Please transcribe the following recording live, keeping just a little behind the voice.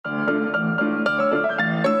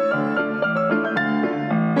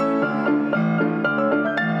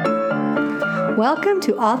Welcome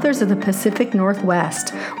to Authors of the Pacific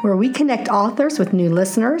Northwest, where we connect authors with new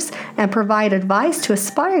listeners and provide advice to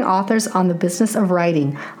aspiring authors on the business of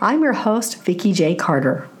writing. I'm your host, Vicki J.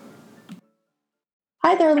 Carter.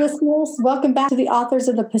 Hi there, listeners. Welcome back to the Authors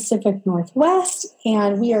of the Pacific Northwest,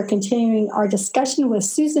 and we are continuing our discussion with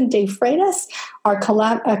Susan De Freitas, our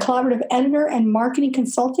collaborative editor and marketing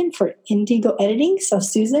consultant for Indigo Editing. So,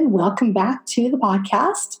 Susan, welcome back to the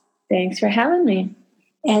podcast. Thanks for having me.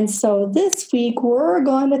 And so this week, we're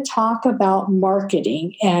going to talk about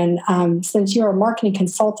marketing. And since you're a marketing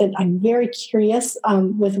consultant, I'm very curious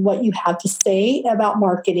with what you have to say about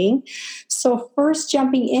marketing. So first,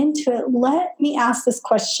 jumping into it, let me ask this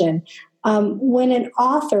question. When an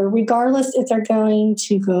author, regardless if they're going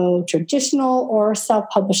to go traditional or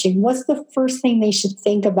self-publishing, what's the first thing they should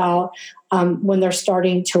think about when they're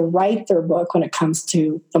starting to write their book when it comes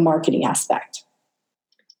to the marketing aspect?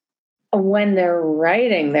 When they're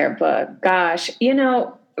writing their book,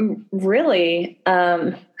 really,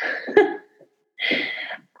 I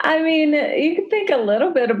mean, you can think a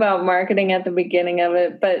little bit about marketing at the beginning of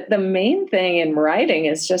it, but the main thing in writing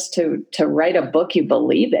is just to write a book you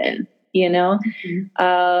believe in. Mm-hmm.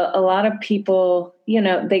 A lot of people,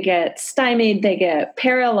 they get stymied, they get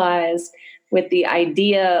paralyzed with the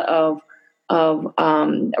idea of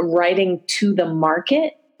writing to the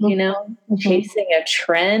market. Mm-hmm. Chasing a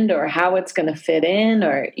trend or how it's going to fit in,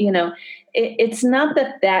 or, it's not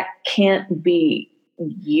that can't be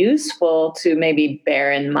useful to maybe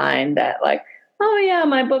bear in mind that, like, oh yeah,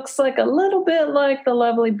 my book's like a little bit like The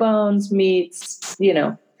Lovely Bones meets,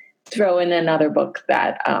 throw in another book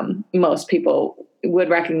that most people would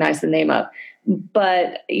recognize the name of.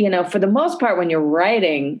 But, for the most part, when you're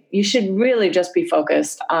writing, you should really just be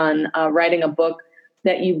focused on writing a book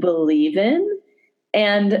that you believe in,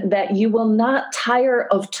 and that you will not tire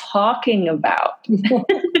of talking about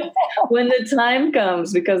when the time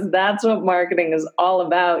comes, because that's what marketing is all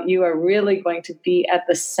about. You are really going to be at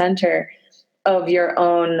the center of your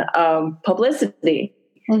own publicity.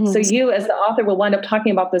 Mm-hmm. So you, as the author, will wind up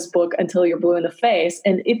talking about this book until you're blue in the face.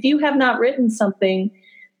 And if you have not written something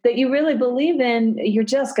that you really believe in, you're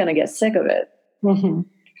just going to get sick of it. Mm-hmm.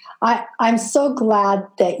 I'm so glad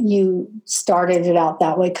that you started it out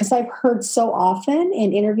that way, because I've heard so often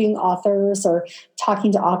in interviewing authors or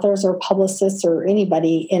talking to authors or publicists or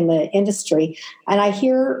anybody in the industry, and I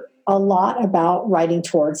hear a lot about writing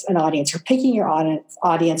towards an audience or picking your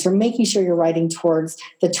audience or making sure you're writing towards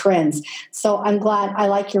the trends. So I'm glad. I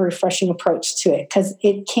like your refreshing approach to it, because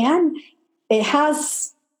it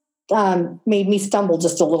has made me stumble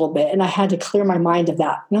just a little bit, and I had to clear my mind of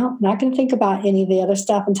that. No, I'm not going to think about any of the other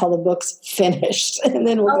stuff until the book's finished, and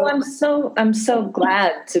then we'll go. I'm so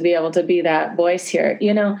glad to be able to be that voice here.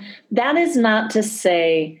 That is not to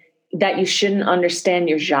say that you shouldn't understand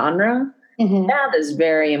your genre. Mm-hmm. That is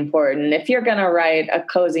very important. If you're going to write a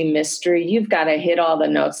cozy mystery, you've got to hit all the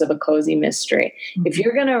notes of a cozy mystery. Mm-hmm. If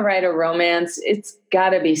you're going to write a romance, it's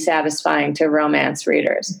got to be satisfying to romance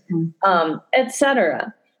readers,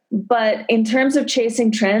 etc. But in terms of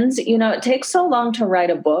chasing trends, it takes so long to write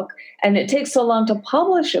a book, and it takes so long to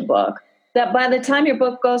publish a book, that by the time your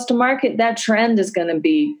book goes to market, that trend is going to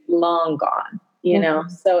be long gone, Mm-hmm.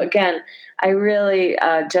 So again, I really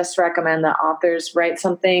just recommend that authors write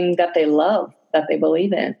something that they love, that they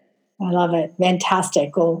believe in. I love it.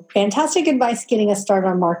 Fantastic. Well, fantastic advice getting us started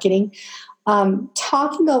on marketing.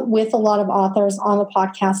 Talking with a lot of authors on the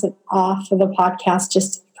podcast and off of the podcast,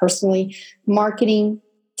 just personally, marketing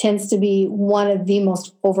tends to be one of the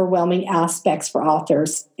most overwhelming aspects for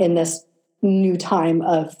authors in this new time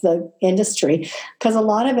of the industry, because a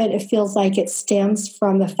lot of it feels like it stems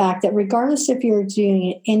from the fact that regardless if you're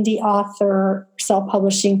doing an indie author,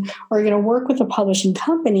 self-publishing, or you're going to work with a publishing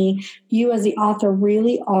company, you as the author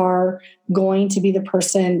really are going to be the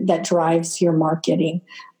person that drives your marketing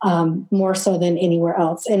more so than anywhere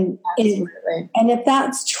else. And if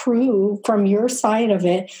that's true from your side of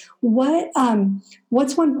it,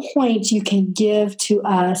 what's one point you can give to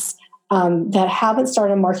us that haven't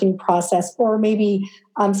started a marketing process, or maybe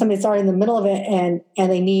somebody's already in the middle of it and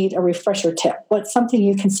they need a refresher tip? What's something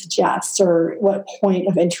you can suggest, or what point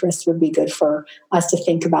of interest would be good for us to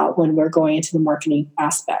think about when we're going into the marketing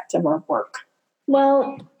aspect of our work?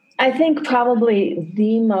 Well, I think probably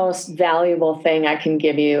the most valuable thing I can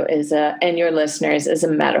give you is and your listeners, is a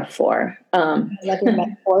metaphor. I love your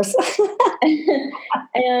metaphors.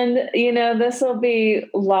 And, this will be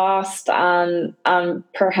lost on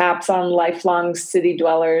perhaps on lifelong city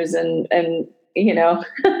dwellers and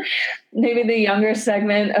maybe the younger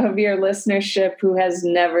segment of your listenership who has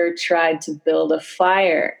never tried to build a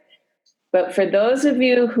fire. But for those of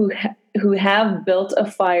you who who have built a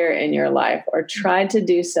fire in your life or tried to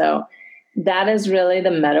do so, that is really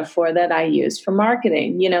the metaphor that I use for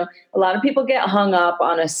marketing. A lot of people get hung up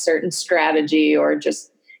on a certain strategy, or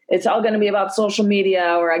just it's all going to be about social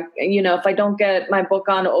media, or if I don't get my book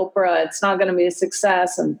on Oprah, it's not going to be a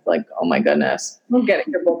success. And like, oh my goodness,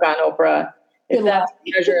 getting your book on Oprah, if that's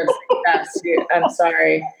the measure of success, I'm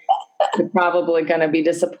sorry, you're probably going to be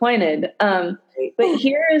disappointed. But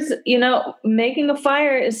here's, making a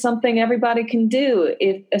fire is something everybody can do,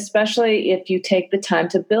 especially if you take the time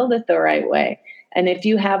to build it the right way. And if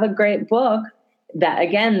you have a great book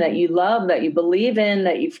that you love, that you believe in,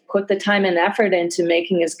 that you've put the time and effort into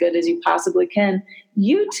making as good as you possibly can,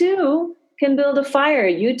 you too can build a fire.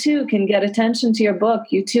 You too can get attention to your book.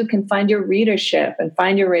 You too can find your readership and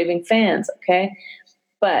find your raving fans. Okay.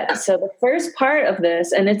 But so the first part of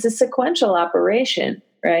this, and it's a sequential operation,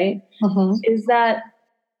 right? Mm-hmm. Is that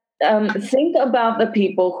think about the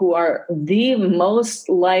people who are the most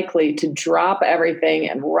likely to drop everything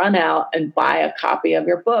and run out and buy a copy of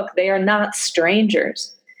your book. They are not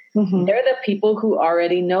strangers. Mm-hmm. They're the people who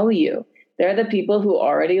already know you. They're the people who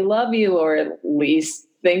already love you, or at least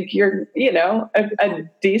think you're, a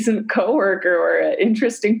decent coworker or an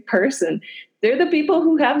interesting person. They're the people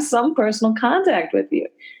who have some personal contact with you.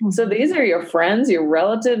 Mm-hmm. So these are your friends, your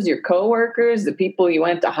relatives, your coworkers, the people you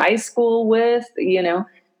went to high school with,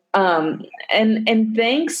 and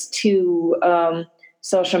thanks to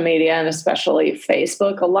social media, and especially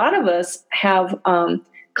Facebook, a lot of us have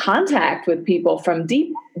contact with people from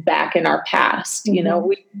deep back in our past.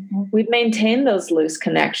 Mm-hmm. We've maintained those loose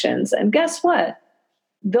connections. And guess what?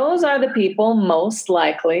 Those are the people most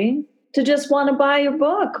likely to just want to buy your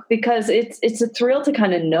book, because it's a thrill to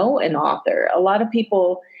kind of know an author. A lot of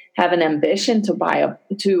people have an ambition to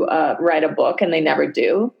write a book, and they never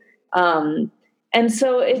do. And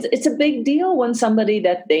so it's a big deal when somebody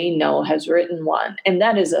that they know has written one. And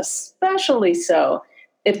that is especially so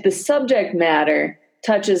if the subject matter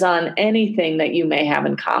touches on anything that you may have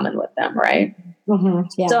in common with them, right? Mm-hmm,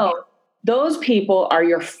 yeah. So those people are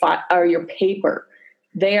your paper.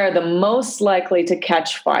 They are the most likely to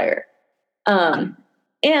catch fire.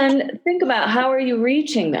 And think about, how are you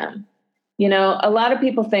reaching them? A lot of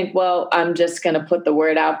people think, well, I'm just going to put the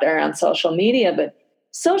word out there on social media, but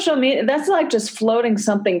social media, that's like just floating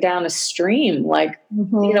something down a stream. Like,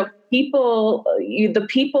 mm-hmm. The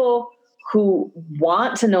people who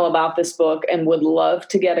want to know about this book and would love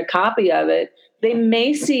to get a copy of it, they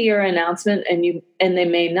may see your announcement and they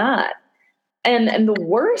may not. And the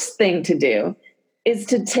worst thing to do is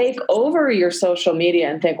to take over your social media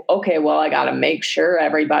and think, okay, well, I got to make sure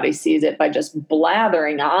everybody sees it by just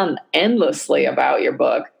blathering on endlessly about your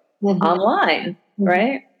book mm-hmm. online, mm-hmm.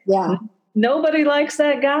 right? Yeah. Nobody likes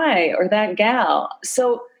that guy or that gal.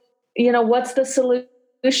 So, what's the solution?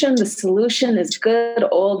 The solution is good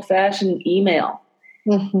old-fashioned email.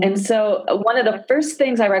 Mm-hmm. And so one of the first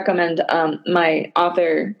things I recommend my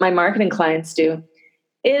marketing clients do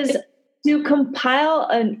is to compile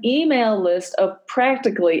an email list of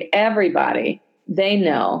practically everybody they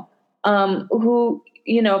know who,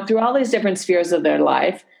 through all these different spheres of their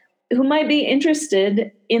life, who might be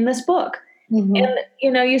interested in this book. Mm-hmm.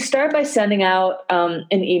 And, you start by sending out an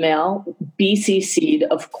email, BCC'd,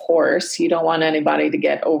 of course. You don't want anybody to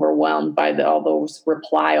get overwhelmed by all those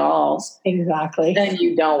reply alls. Exactly. And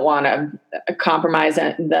you don't want to compromise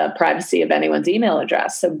the privacy of anyone's email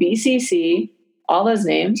address. So BCC, all those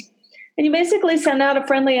names. And you basically send out a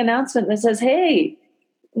friendly announcement that says, hey,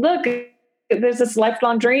 look, there's this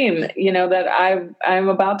lifelong dream, that I'm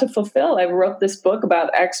about to fulfill. I wrote this book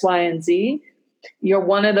about X, Y, and Z. You're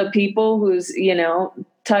one of the people who's,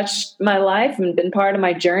 touched my life and been part of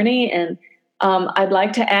my journey. And I'd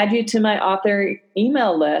like to add you to my author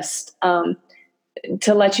email list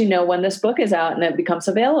to let you know when this book is out and it becomes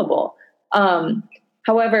available.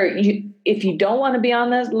 However, if you don't want to be on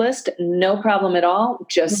this list, no problem at all.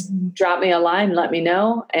 Just mm-hmm. drop me a line, let me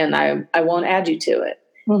know, and I won't add you to it.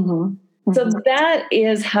 Mm-hmm. Mm-hmm. So that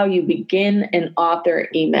is how you begin an author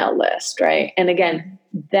email list, right? And again,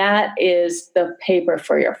 that is the paper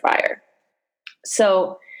for your fire.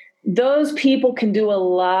 So those people can do a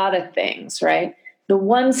lot of things, right? The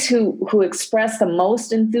ones who express the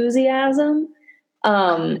most enthusiasm,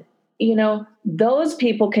 those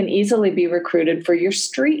people can easily be recruited for your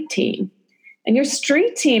street team. And your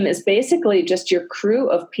street team is basically just your crew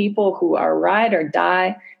of people who are ride or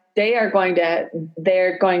die. They're going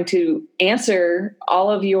to answer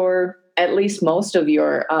all of your, at least most of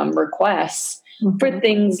your requests mm-hmm. for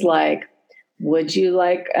things like, would you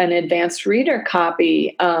like an advanced reader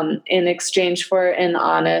copy in exchange for an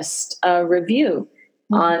honest review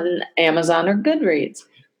mm-hmm. on Amazon or Goodreads?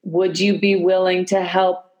 Would you be willing to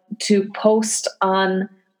help to post on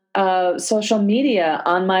social media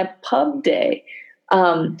on my pub day?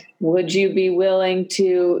 Would you be willing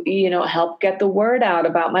to, help get the word out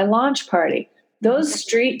about my launch party? Those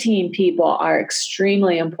street team people are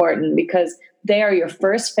extremely important because they are your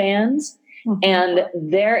first fans, and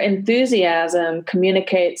their enthusiasm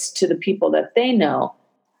communicates to the people that they know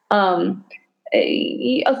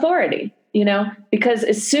authority, because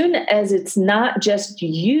as soon as it's not just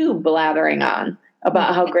you blathering on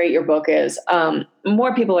about how great your book is,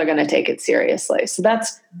 more people are going to take it seriously. So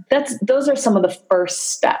those are some of the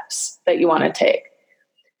first steps that you want to take.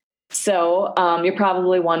 So you're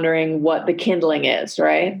probably wondering what the kindling is,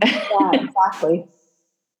 right? Yeah, exactly.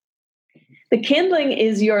 The kindling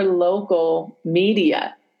is your local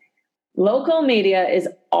media. Local media is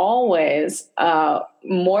always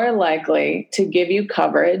more likely to give you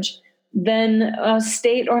coverage than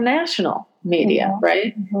state or national media,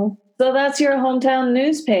 right? So that's your hometown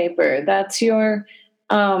newspaper. That's your,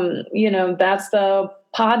 that's the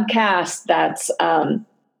podcast that's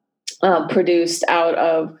produced out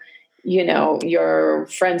of, your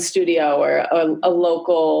friend's studio or a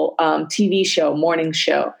local TV show, morning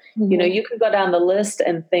show. You can go down the list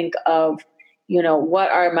and think of, what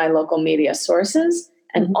are my local media sources?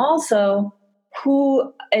 And also,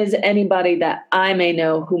 who is anybody that I may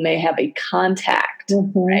know who may have a contact,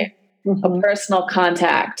 right? A personal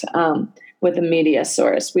contact with a media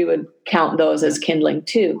source. We would count those as kindling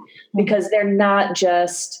too, because they're not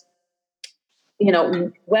just,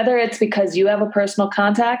 whether it's because you have a personal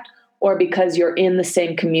contact or because you're in the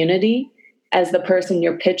same community as the person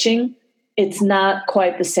you're pitching, it's not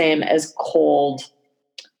quite the same as cold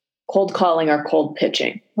calling or cold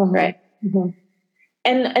pitching, right?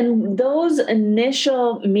 And those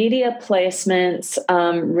initial media placements,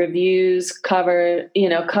 reviews, coverage,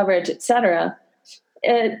 etc.,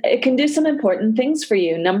 it can do some important things for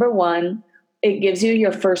you. Number one, it gives you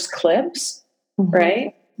your first clips,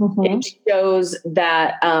 right? It shows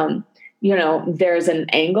that there's an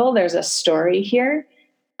angle, there's a story here.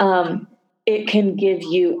 It can give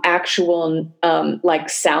you actual like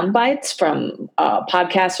sound bites from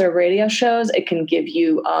podcasts or radio shows. It can give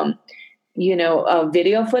you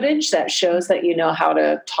video footage that shows that you know how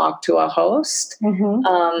to talk to a host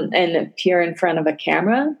and appear in front of a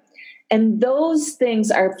camera. And those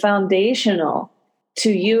things are foundational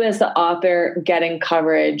to you as the author getting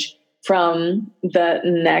coverage from the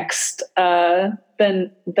next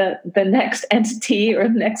the next entity or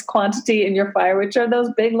the next quantity in your fire, which are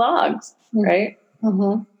those big logs, right?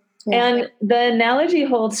 Yeah. And the analogy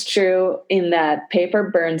holds true in that paper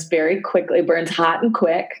burns very quickly, burns hot and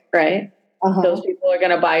quick, right? Those people are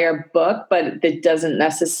going to buy your book, but it doesn't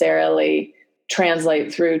necessarily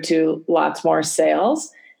translate through to lots more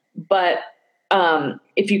sales. But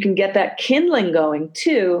if you can get that kindling going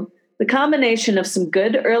too, the combination of some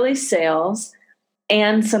good early sales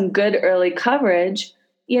and some good early coverage,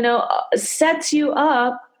 sets you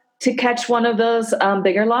up to catch one of those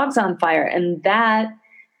bigger logs on fire. And that,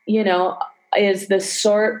 is the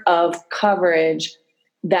sort of coverage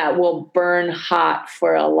that will burn hot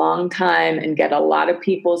for a long time and get a lot of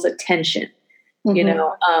people's attention. If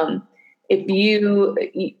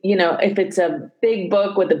if it's a big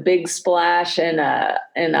book with a big splash and a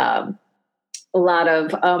lot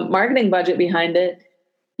of marketing budget behind it,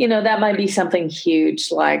 that might be something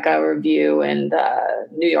huge like a review in the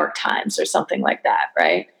New York Times or something like that,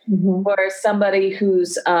 right? Or somebody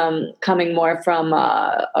who's coming more from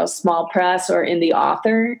a small press or indie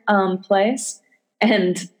author place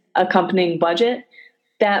and accompanying budget,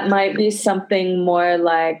 that might be something more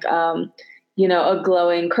like a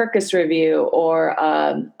glowing Kirkus review or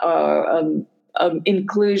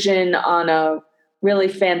inclusion on a really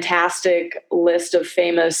fantastic list of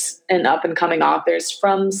famous and up-and-coming authors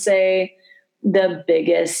from, say, the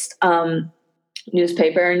biggest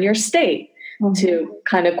newspaper in your state to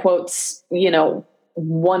kind of quotes,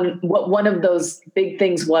 what one of those big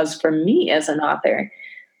things was for me as an author.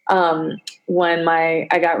 When I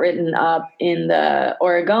got written up in the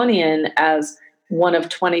Oregonian as one of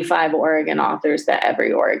 25 Oregon authors that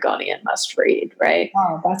every Oregonian must read, right?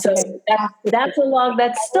 Oh, that's a log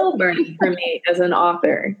that's still burning for me as an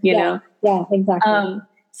author, you know? Yeah, exactly.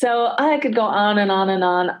 So I could go on and on and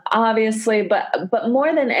on, obviously, but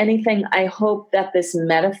more than anything, I hope that this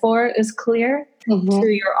metaphor is clear to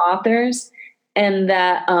your authors and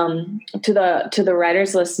that to the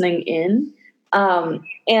writers listening in,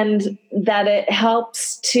 and that it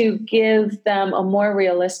helps to give them a more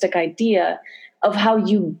realistic idea of how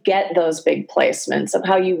you get those big placements, of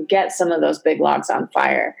how you get some of those big logs on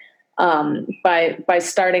fire, by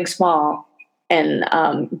starting small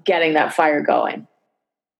and getting that fire going.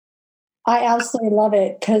 I absolutely love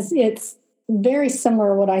it because it's very similar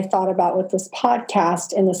to what I thought about with this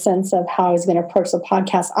podcast in the sense of how I was going to approach the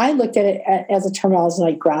podcast. I looked at it as a terminology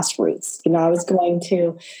like grassroots. I was going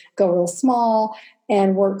to go real small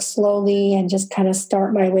and work slowly and just kind of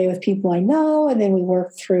start my way with people I know. And then we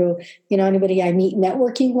work through, anybody I meet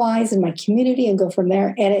networking wise in my community and go from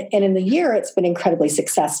there. And in the year, it's been incredibly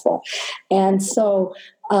successful. And so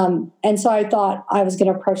I thought I was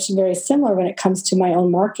going to approach it very similar when it comes to my own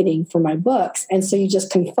marketing for my books. And so you just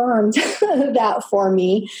confirmed that for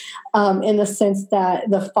me in the sense that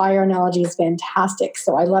the fire analogy is fantastic.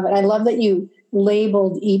 So I love it. I love that you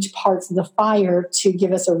labeled each parts of the fire to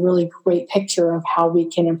give us a really great picture of how we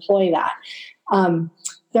can employ that.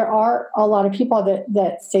 There are a lot of people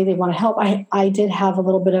that say they want to help. I did have a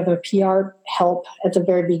little bit of a PR help at the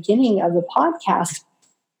very beginning of the podcast.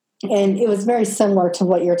 And it was very similar to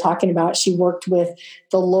what you're talking about. She worked with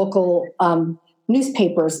the local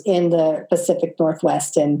newspapers in the Pacific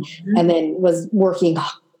Northwest and then was working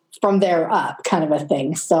from there up kind of a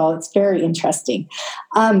thing. So it's very interesting.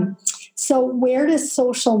 So where does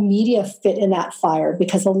social media fit in that fire?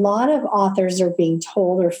 Because a lot of authors are being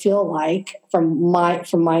told or feel like, from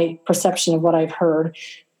my perception of what I've heard,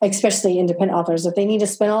 especially independent authors, that they need to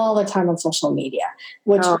spend all their time on social media,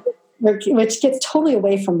 which gets totally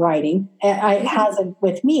away from writing. It hasn't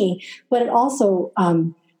with me, but it also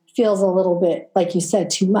feels a little bit, like you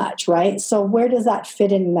said, too much, right? So where does that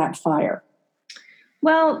fit in that fire?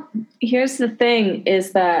 Well, here's the thing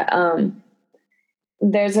is that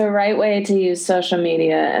there's a right way to use social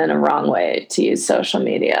media and a wrong way to use social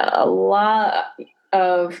media. A lot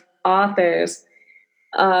of authors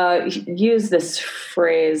use this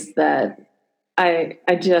phrase that I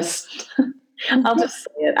just... I'll just say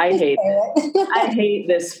it. I hate it. I hate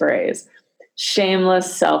this phrase.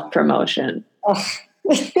 Shameless self-promotion.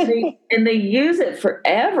 And they use it for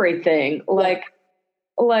everything.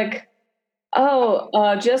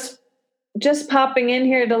 Just popping in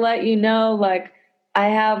here to let you know, like, I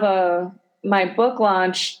have my book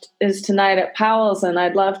launch is tonight at Powell's and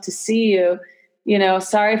I'd love to see you.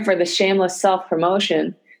 Sorry for the shameless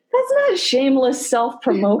self-promotion. That's not shameless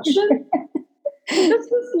self-promotion. This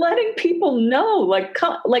is letting people know,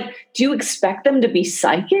 do you expect them to be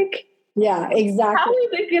psychic? Yeah, exactly. How are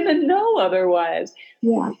they going to know otherwise?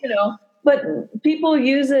 Yeah. But people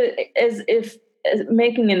use it as if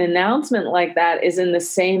making an announcement like that is in the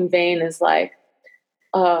same vein as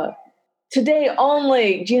today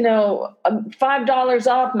only, $5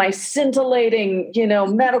 off my scintillating,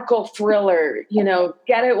 medical thriller,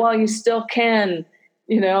 get it while you still can,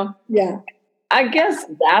 Yeah. I guess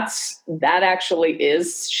that actually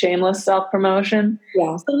is shameless self-promotion.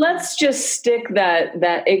 Yeah. So let's just stick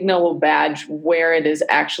that ignoble badge where it is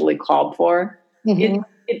actually called for. Mm-hmm.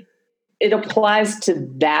 It applies to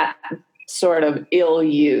that sort of ill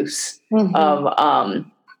use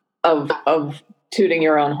of tooting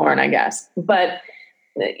your own horn, I guess. But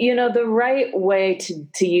the right way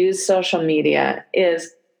to use social media is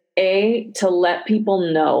to let people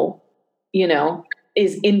know,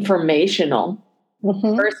 is informational.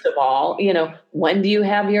 Mm-hmm. First of all, when do you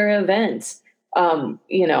have your events? Where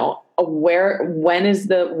is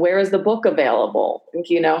the book available?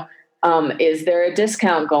 Is there a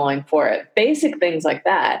discount going for it? Basic things like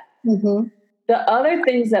that. Mm-hmm. The other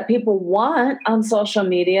things that people want on social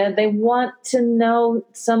media, they want to know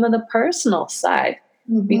some of the personal side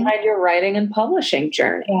behind your writing and publishing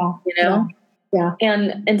journey. Yeah. Yeah.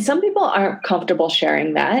 And some people aren't comfortable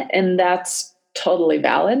sharing that, and that's totally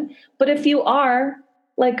valid. But if you are,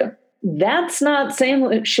 that's not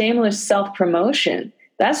shameless self-promotion.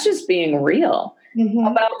 That's just being real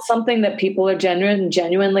about something that people are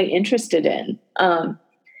genuinely interested in. And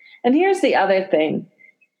here's the other thing.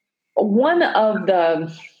 One of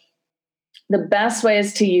the best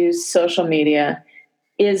ways to use social media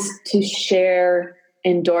is to share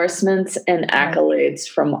endorsements and accolades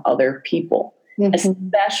from other people.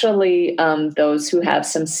 Especially those who have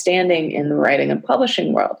some standing in the writing and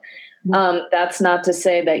publishing world. That's not to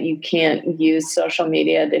say that you can't use social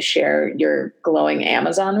media to share your glowing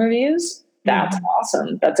Amazon reviews. That's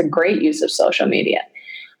awesome. That's a great use of social media.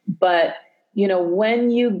 But, when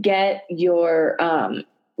you get your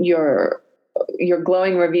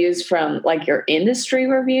glowing reviews from your industry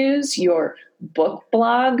reviews, your book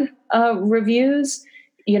blog reviews,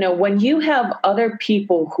 when you have other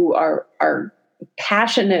people who are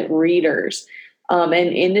passionate readers and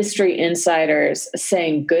industry insiders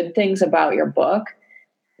saying good things about your book,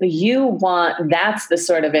 that's the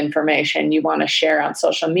sort of information you want to share on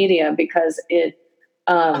social media because it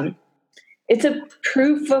it's a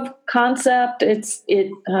proof of concept.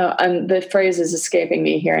 The phrase is escaping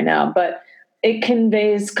me here now, but it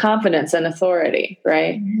conveys confidence and authority,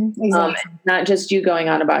 right? Mm-hmm. Exactly. Not just you going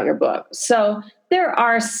on about your book. So there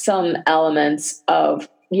are some elements of,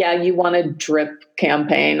 you want a drip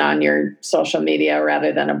campaign on your social media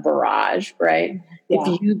rather than a barrage, right? Yeah.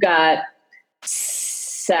 If you got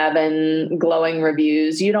 7 glowing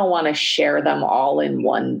reviews, you don't want to share them all in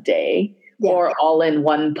one day or all in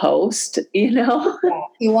one post, you know? Yeah.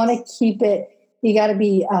 You want to keep it, you got to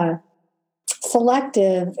be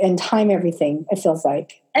selective and time everything, it feels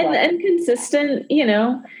like. And consistent, you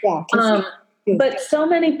know? Yeah. But so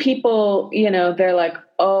many people, you know, they're like,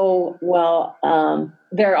 oh, well,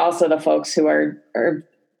 there are also the folks who are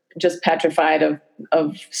just petrified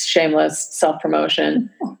of shameless self-promotion,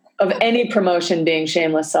 of any promotion being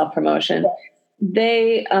shameless self-promotion.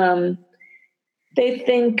 They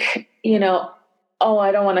think, you know, oh,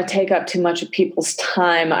 I don't want to take up too much of people's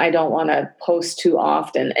time. I don't want to post too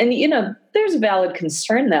often. And, you know, there's valid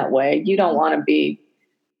concern that way. You don't want to be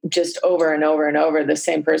just over and over and over the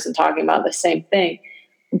same person talking about the same thing.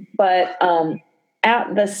 But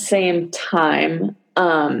at the same time,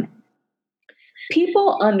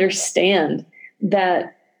 people understand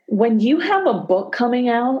that when you have a book coming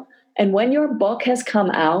out and when your book has come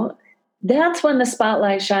out, that's when the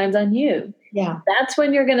spotlight shines on you. Yeah. That's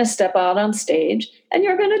when you're going to step out on stage and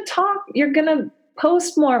you're going to talk, you're going to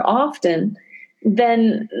post more often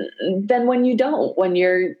than when you don't, when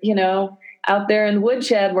you're, you know, out there in the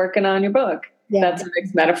woodshed working on your book. Yeah. That's a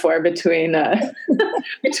mixed metaphor between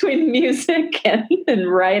between music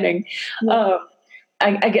and writing. Yeah.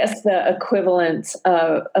 I guess the equivalent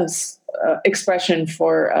of expression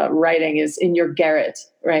for writing is in your garret,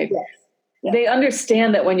 right? Yes. Yeah. They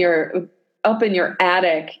understand that when you're up in your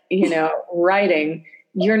attic, you know, writing,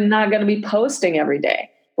 you're not going to be posting every day.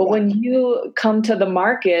 But when you come to the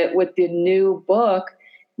market with the new book,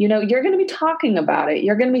 you know, you're going to be talking about it.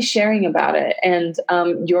 You're going to be sharing about it. And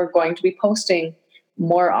you're going to be posting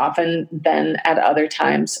more often than at other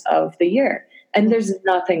times of the year. And there's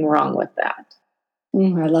nothing wrong with that.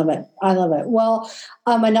 I love it. I love it. Well,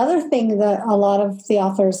 another thing that a lot of the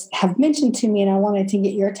authors have mentioned to me, and I wanted to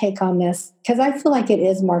get your take on this, because I feel like it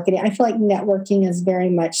is marketing. I feel like networking is very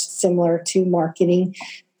much similar to marketing.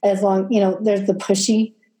 As long, you know, there's the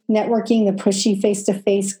pushy networking, the pushy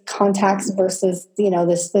face-to-face contacts versus, you know,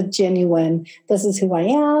 the genuine, this is who I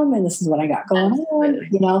am and this is what I got going on,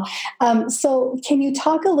 you know. So can you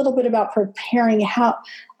talk a little bit about preparing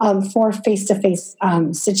for face-to-face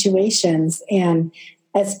situations, and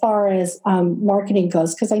as far as marketing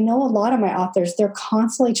goes? Because I know a lot of my authors, they're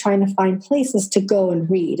constantly trying to find places to go and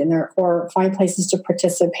read or find places to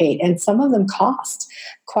participate. And some of them cost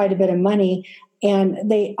quite a bit of money.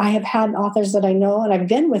 And I have had authors that I know, and I've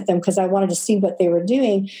been with them because I wanted to see what they were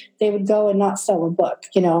doing. They would go and not sell a book,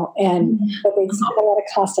 you know, but they'd spend a lot of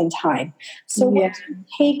cost and time. So what's your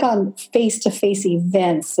take on face-to-face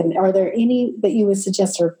events? And are there any that you would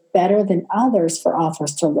suggest are better than others for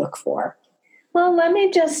authors to look for? Well, let me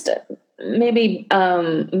just maybe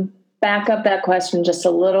back up that question just a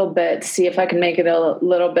little bit, see if I can make it a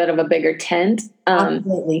little bit of a bigger tent.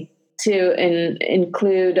 Absolutely. To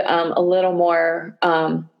include a little more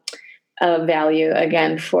value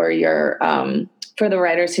again for for the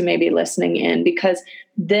writers who may be listening in, because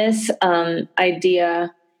this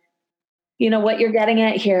idea, you know, what you're getting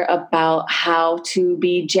at here about how to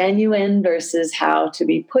be genuine versus how to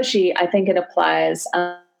be pushy, I think it applies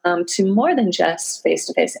to more than just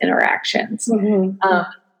face-to-face interactions. Mm-hmm.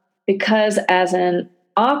 Because as an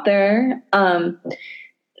author,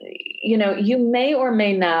 you know, you may or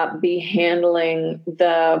may not be handling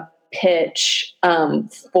the pitch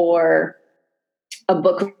for a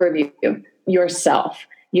book review yourself.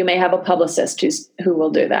 You may have a publicist who will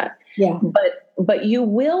do that. Yeah. But you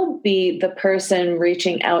will be the person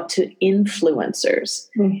reaching out to influencers,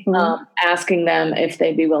 asking them if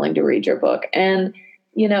they'd be willing to read your book. And,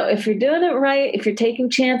 you know, if you're doing it right, if you're taking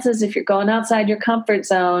chances, if you're going outside your comfort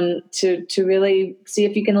zone to really see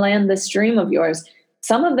if you can land this dream of yours,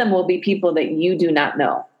 some of them will be people that you do not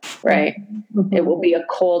know, right? Mm-hmm. It will be a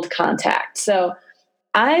cold contact. So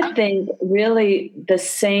I think really the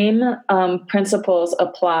same principles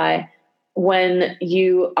apply when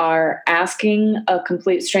you are asking a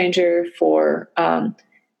complete stranger for,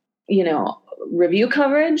 you know, review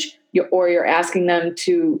coverage, or you're asking them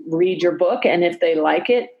to read your book, and if they like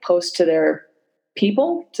it, post to their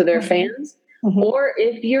people, to their fans. Mm-hmm. Or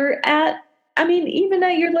if you're even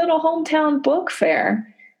at your little hometown book fair,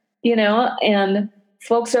 you know, and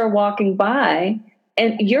folks are walking by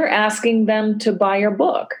and you're asking them to buy your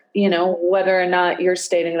book, whether or not you're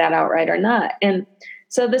stating that outright or not. And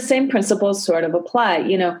so the same principles sort of apply.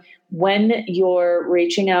 When you're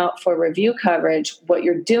reaching out for review coverage, what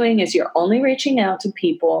you're doing is you're only reaching out to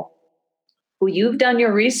people who you've done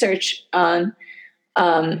your research on,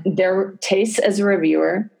 their tastes as a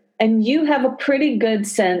reviewer, and you have a pretty good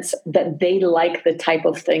sense that they like the type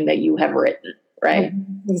of thing that you have written, right?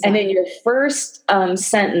 Exactly. And in your first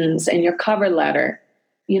sentence in your cover letter,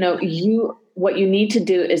 what you need to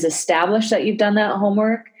do is establish that you've done that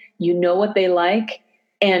homework, what they like,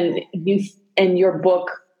 and your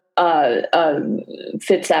book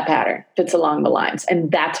fits that pattern, fits along the lines,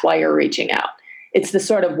 and that's why you're reaching out. It's the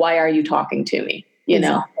sort of, why are you talking to me?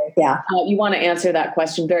 Exactly. Yeah. You want to answer that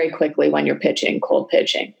question very quickly when you're pitching, cold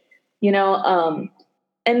pitching,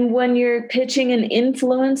 and when you're pitching an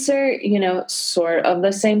influencer, sort of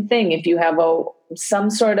the same thing. If you have some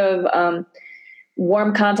sort of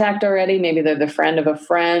warm contact already, maybe they're the friend of a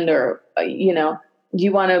friend, or,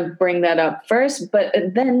 you want to bring that up first, but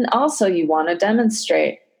then also you want to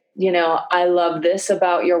demonstrate, I love this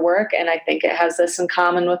about your work, and I think it has this in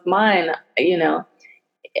common with mine.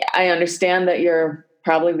 I understand that you're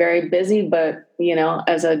probably very busy, but,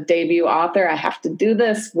 as a debut author, I have to do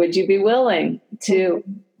this. Would you be willing to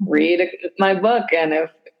read my book? And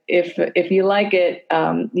if you like it,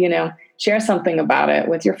 share something about it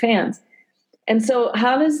with your fans. And so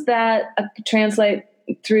how does that translate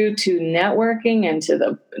through to networking and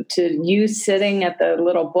to you sitting at the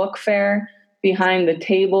little book fair behind the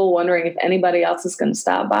table, wondering if anybody else is going to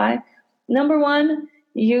stop by? Number one,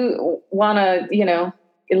 you want to,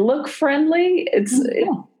 look friendly. It's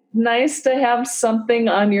nice to have something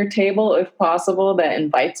on your table, if possible, that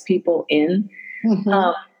invites people in.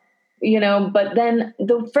 Mm-hmm. But then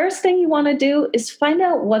the first thing you want to do is find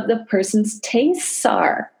out what the person's tastes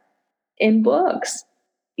are in books,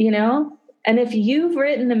 and if you've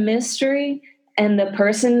written a mystery and the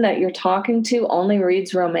person that you're talking to only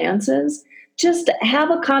reads romances, just have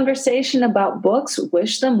a conversation about books,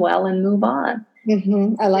 wish them well, and move on.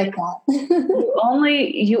 Mm-hmm. I like that.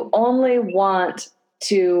 You only want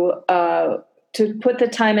to put the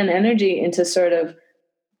time and energy into sort of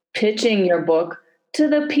pitching your book to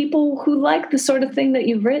the people who like the sort of thing that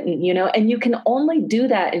you've written, and you can only do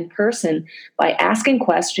that in person by asking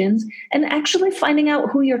questions and actually finding out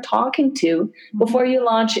who you're talking to before you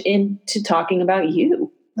launch into talking about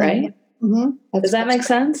you, right? Mm-hmm. Does that make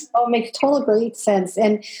sense? Oh, it makes total great sense.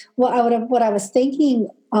 And what I was thinking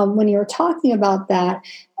when you were talking about that,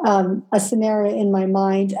 a scenario in my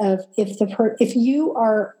mind of if you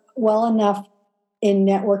are well enough in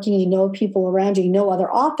networking, people around you, other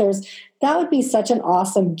authors, that would be such an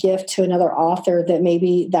awesome gift to another author, that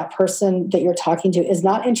maybe that person that you're talking to is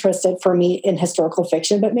not interested, for me, in historical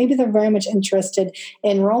fiction, but maybe they're very much interested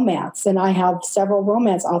in romance. And I have several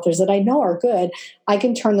romance authors that I know are good. I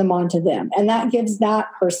can turn them on to them. And that gives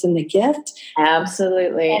that person the gift.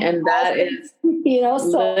 Absolutely. And that is,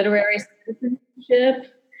 literary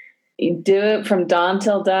citizenship. You do it from dawn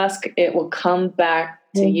till dusk. It will come back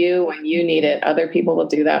to you when you need it. Other people will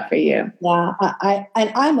do that for you. Yeah,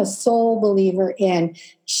 I'm a sole believer in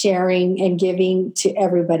sharing and giving to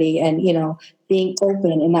everybody, and being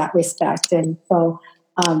open in that respect. And so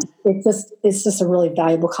it's just a really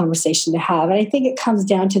valuable conversation to have. And I think it comes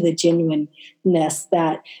down to the genuineness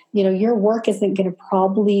that your work isn't going to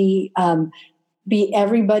probably be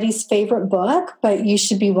everybody's favorite book, but you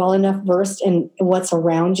should be well enough versed in what's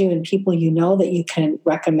around you and people that you can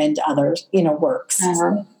recommend others, works.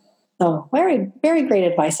 Uh-huh. So very, very great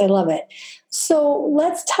advice. I love it. So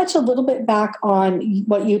let's touch a little bit back on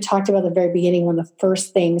what you talked about at the very beginning. One of the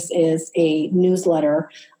first things is a newsletter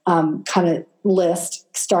kind of list,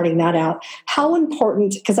 starting that out. How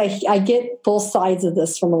important, because I get both sides of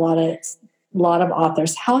this from a lot of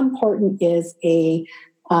authors, how important is a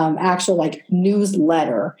actual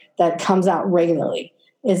newsletter that comes out regularly?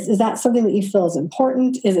 Is that something that you feel is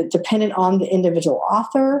important? Is it dependent on the individual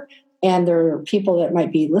author and there are people that might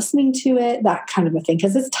be listening to it, that kind of a thing?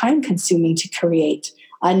 Because it's time consuming to create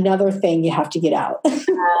another thing you have to get out.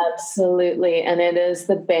 Absolutely. And it is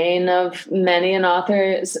the bane of many an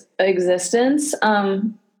author's existence.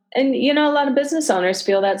 And, a lot of business owners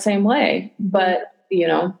feel that same way, but,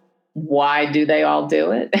 why do they all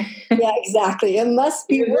do it? Yeah, exactly. It must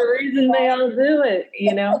be the reason they all do it,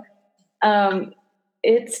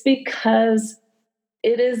 it's because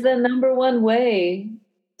it is the number one way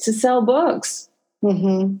to sell books,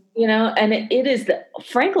 and it is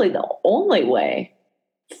frankly the only way,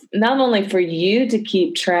 not only for you to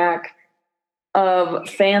keep track of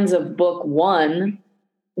fans of book one,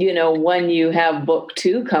 when you have book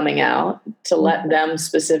 2 coming out to let them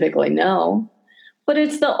specifically know. But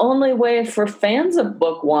it's the only way for fans of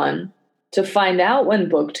book 1 to find out when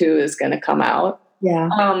book 2 is going to come out. Yeah.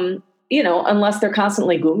 Unless they're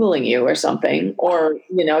constantly Googling you or something, or,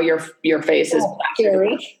 your face is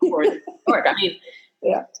scary. I mean,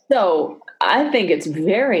 yeah. So I think it's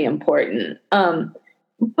very important.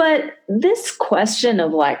 But this question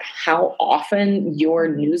of like how often your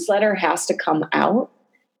newsletter has to come out,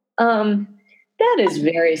 that is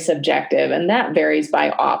very subjective, and that varies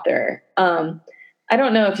by author. I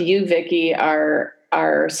don't know if you, Vicki, are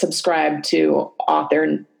subscribed to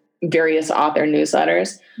various author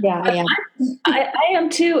newsletters. Yeah, I am. I am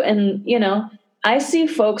too. And, I see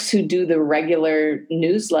folks who do the regular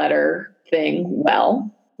newsletter thing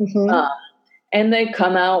well, and they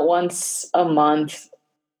come out once a month.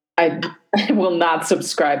 I will not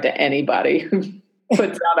subscribe to anybody who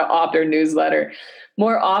puts out an author newsletter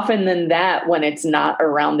more often than that when it's not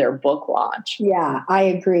around their book launch. Yeah, I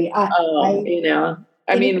agree.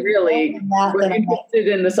 Really, we're interested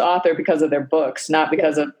in this author because of their books, not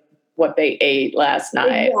because of what they ate last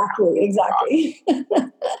night. Exactly.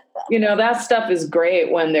 That stuff is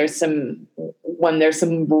great when there's some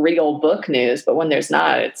real book news, but when there's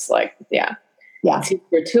not, it's like, it's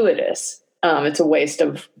gratuitous. It's a waste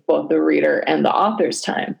of both the reader and the author's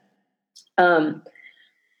time. And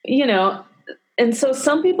so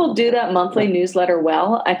some people do that monthly newsletter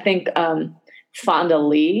well. I think Fonda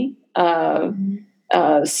Lee,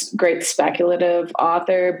 great speculative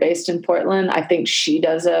author based in Portland, I think she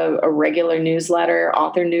does a regular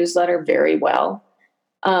author newsletter very well.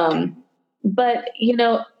 But,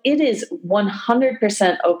 it is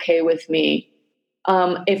 100% okay with me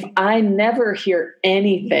if I never hear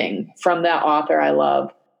anything from that author I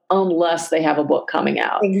love, unless they have a book coming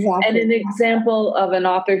out. Exactly. And an example of an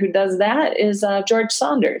author who does that is George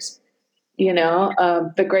Saunders,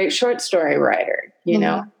 the great short story writer,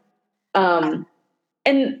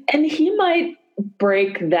 and he might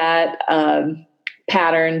break that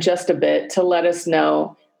pattern just a bit to let us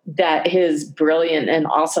know that his brilliant and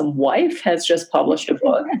awesome wife has just published a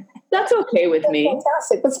book. That's okay with me.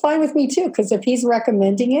 Fantastic. That's fine with me too, because if he's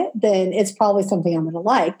recommending it, then it's probably something I'm going to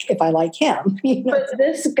like if I like him. But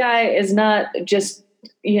this guy is not just,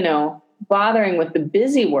 bothering with the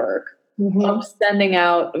busy work of sending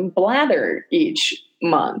out blather each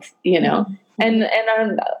month,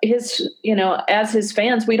 and his, as his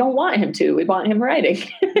fans, we don't want him to. We want him writing.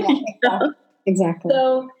 Exactly.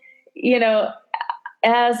 So,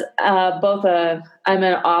 as I'm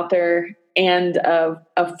an author and a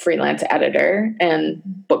freelance editor and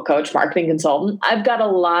book coach, marketing consultant, I've got a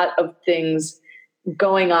lot of things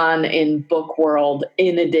going on in book world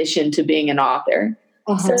in addition to being an author.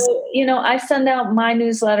 So, I send out my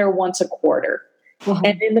newsletter once a quarter.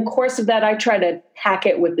 And in the course of that, I try to pack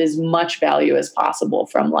it with as much value as possible,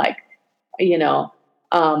 from my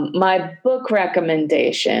book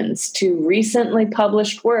recommendations to recently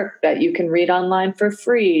published work that you can read online for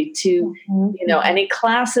free to, any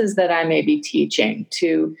classes that I may be teaching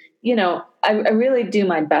to, I really do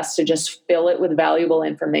my best to just fill it with valuable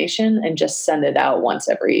information and just send it out once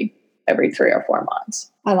every 3 or 4 months.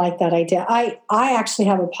 I like that idea. I actually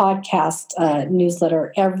have a podcast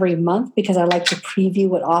newsletter every month because I like to preview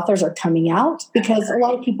what authors are coming out, because a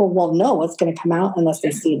lot of people won't know what's going to come out unless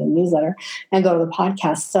they see the newsletter and go to the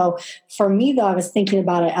podcast. So for me, though, I was thinking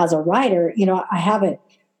about it as a writer. I haven't.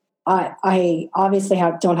 I obviously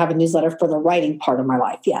don't have a newsletter for the writing part of my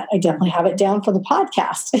life yet. I definitely have it down for the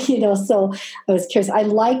podcast, so I was curious. I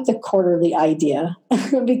like the quarterly idea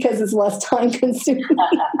because it's less time consuming.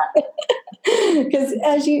 Because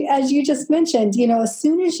as you just mentioned, as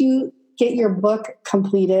soon as you get your book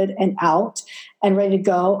completed and out and ready to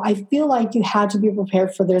go, I feel like you have to be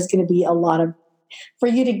prepared for there's going to be a lot of, for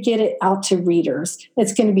you to get it out to readers,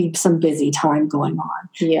 it's going to be some busy time going on.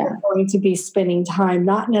 Yeah. You're going to be spending time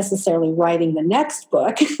not necessarily writing the next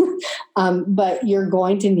book, but you're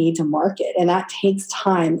going to need to market, and that takes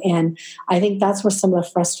time. And I think that's where some of the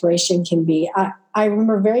frustration can be. I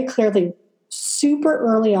remember very clearly, super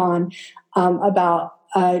early on, about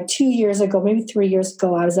 2 years ago, maybe 3 years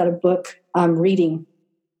ago, I was at a book reading,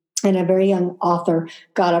 and a very young author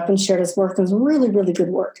got up and shared his work. It was really, really good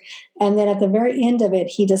work. And then at the very end of it,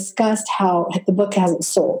 he discussed how the book hasn't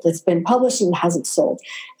sold. It's been published and it hasn't sold.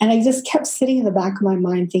 And I just kept sitting in the back of my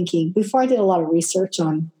mind thinking, before I did a lot of research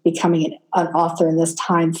on becoming an author in this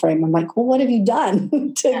time frame, I'm like, well, what have you done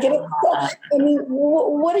to get it sold? I mean,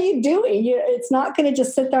 what are you doing? It's not going to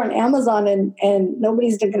just sit there on Amazon and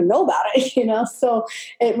nobody's going to know about it, So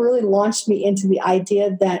it really launched me into the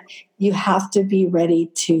idea that you have to be ready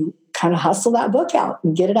to kind of hustle that book out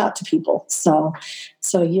and get it out to people. So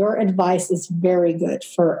your advice is very good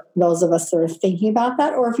for those of us that are thinking about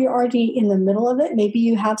that. Or if you're already in the middle of it, maybe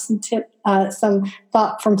you have some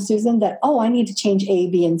thought from Susan that, I need to change A,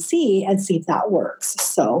 B, and C and see if that works.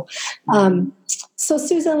 So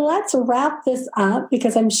Susan, let's wrap this up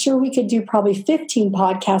because I'm sure we could do probably 15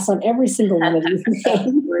 podcasts on every single one of these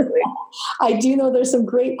things. I do know there's some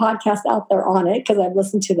great podcasts out there on it because I've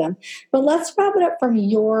listened to them. But let's wrap it up from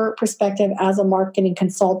your perspective as a marketing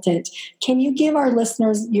consultant. Can you give our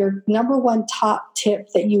listeners your number one top tip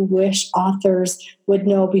that you wish authors would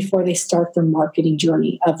know before they start their marketing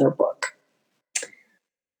journey of their book?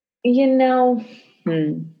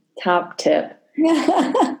 Top tip.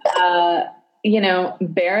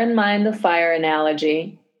 Bear in mind the fire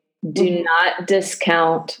analogy. Do not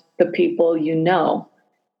discount the people you know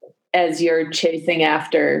as you're chasing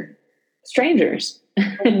after strangers.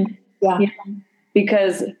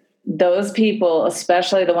 Because those people,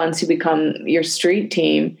 especially the ones who become your street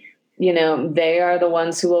team, they are the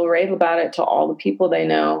ones who will rave about it to all the people they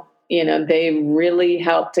know. They really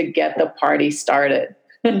help to get the party started.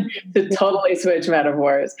 To totally switch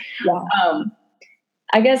metaphors.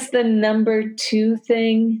 I guess the number two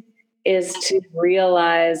thing is to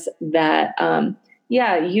realize that,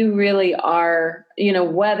 you really are,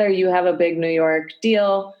 whether you have a big New York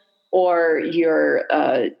deal or you're,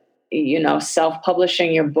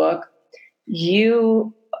 self-publishing your book,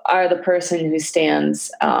 you are the person who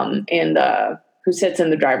stands who sits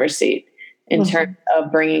in the driver's seat in terms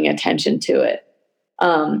of bringing attention to it.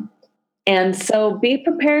 And so be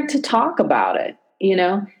prepared to talk about it,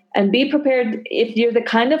 and be prepared if you're the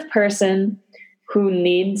kind of person who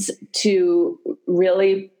needs to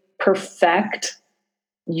really perfect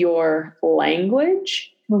your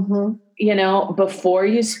language, before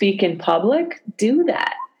you speak in public, do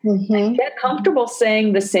that. And get comfortable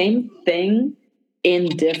saying the same thing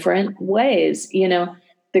in different ways.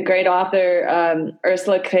 The great author,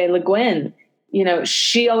 Ursula K. Le Guin,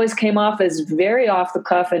 she always came off as very off the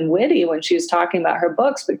cuff and witty when she was talking about her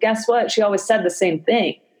books, but guess what? She always said the same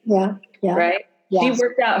thing. Yeah. Right. Yeah. She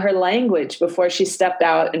worked out her language before she stepped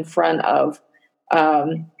out in front of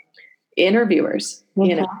interviewers,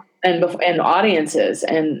 and audiences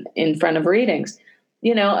and in front of readings,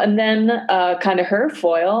 and then kind of her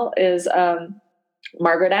foil is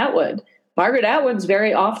Margaret Atwood. Margaret Atwood's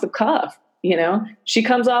very off the cuff. She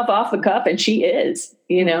comes off the cuff and she is,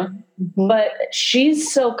 but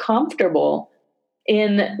she's so comfortable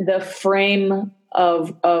in the frame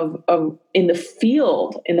of in the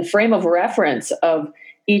field, in the frame of reference of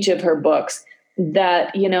each of her books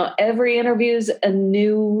that, every interview is a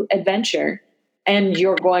new adventure and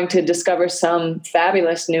you're going to discover some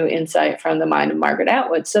fabulous new insight from the mind of Margaret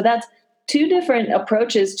Atwood. So that's two different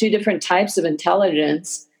approaches, two different types of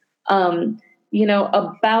intelligence,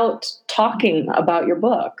 about talking about your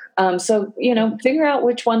book. So, figure out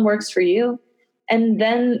which one works for you and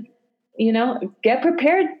then, get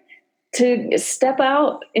prepared to step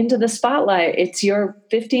out into the spotlight. It's your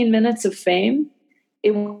 15 minutes of fame.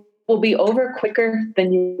 It will be over quicker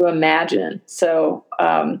than you imagine. So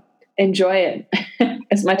enjoy it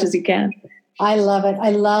as much as you can. I love it. I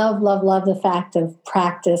love the fact of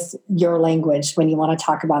practice your language when you want to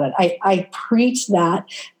talk about it. I preach that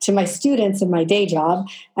to my students in my day job.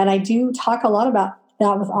 And I do talk a lot about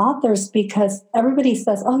that with authors because everybody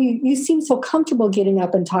says, you seem so comfortable getting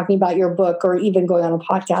up and talking about your book or even going on a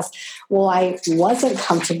podcast. Well, I wasn't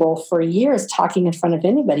comfortable for years talking in front of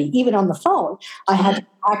anybody, even on the phone. I had to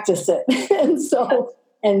practice it.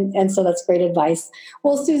 And so that's great advice.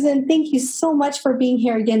 Well, Susan, thank you so much for being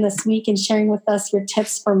here again this week and sharing with us your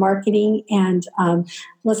tips for marketing. And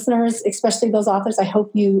listeners, especially those authors, I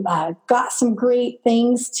hope you got some great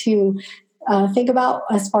things to think about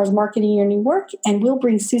as far as marketing your new work. And we'll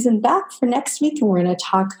bring Susan back for next week and we're going to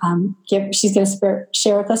talk, she's going to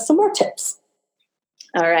share with us some more tips.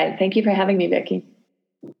 All right. Thank you for having me, Vicki.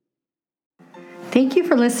 Thank you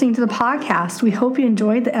for listening to the podcast. We hope you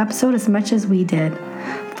enjoyed the episode as much as we did.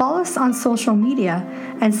 Follow us on social media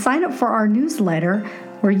and sign up for our newsletter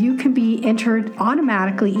where you can be entered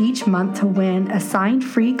automatically each month to win a signed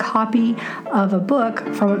free copy of a book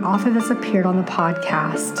from an author that's appeared on the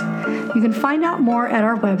podcast. You can find out more at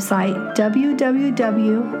our website,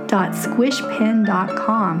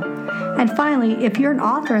 www.squishpen.com. And finally, if you're an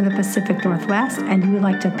author in the Pacific Northwest and you would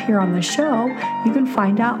like to appear on the show, you can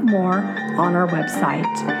find out more on our website.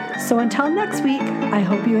 So until next week, I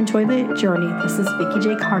hope you enjoy the journey. This is Vicki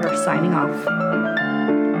J. Carter signing off.